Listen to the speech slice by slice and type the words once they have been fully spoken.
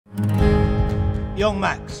Young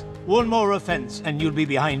Max, one more offence and you'll be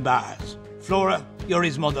behind bars. Flora, you're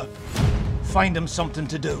his mother. Find him something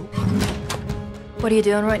to do. What are you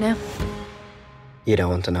doing right now? You don't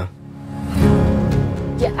want to know.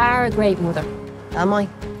 You are a great mother. Am I?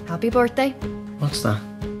 Happy birthday. What's that?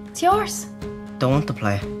 It's yours. Don't want to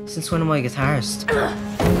play. Since when am I a guitarist?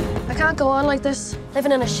 I can't go on like this.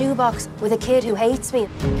 Living in a shoebox with a kid who hates me.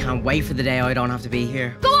 Can't wait for the day I don't have to be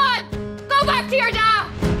here. Go on! Go back to your dad!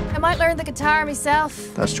 I might learn the guitar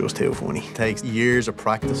myself. That's just too funny. Takes years of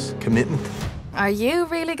practice, commitment. Are you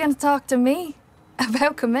really going to talk to me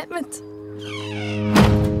about commitment?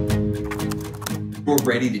 We're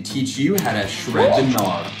ready to teach you how to shred the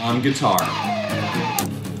knob on guitar.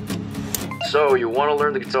 So, you want to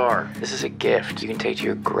learn the guitar? This is a gift you can take to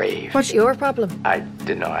your grave. What's your problem? I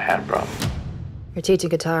didn't know I had a problem. You're teaching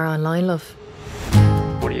guitar online, love.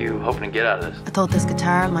 What are you hoping to get out of this? I thought this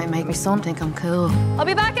guitar might make my son think I'm cool. I'll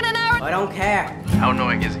be back in an hour. I don't care. How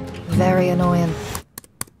annoying is he? Very annoying.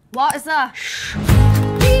 What is that?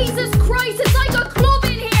 Jesus Christ, it's like a club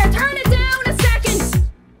in here. Turn it down a second.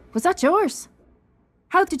 Was that yours?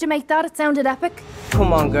 How did you make that? It sounded epic.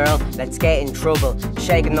 Come on, girl. Let's get in trouble.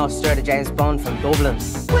 Shake and not stir the James Bond from Dublin.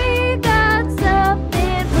 We got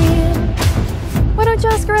something real. Why don't you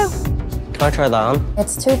ask her out? Can I try that on?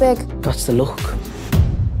 It's too big. That's the look.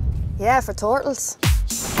 Yeah, for turtles.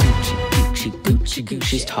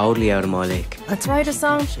 She's totally out of my league. Let's write a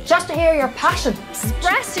song just to hear your passion.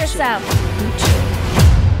 Express yourself.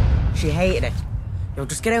 She hated it. Yo,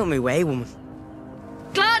 just get out of my way, woman.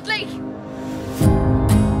 Gladly.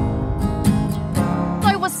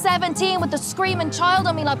 I was 17 with the screaming child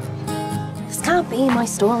on me like, this can't be my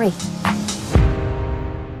story.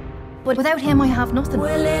 But without him, I have nothing.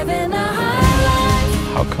 We're living a high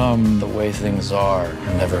life. How come the way things are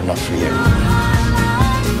never enough for you?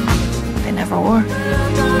 They never were.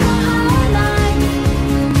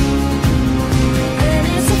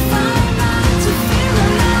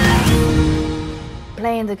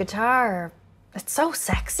 Playing the guitar, it's so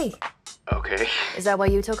sexy. Okay. Is that why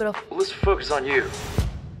you took it up? Well, let's focus on you.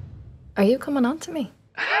 Are you coming on to me?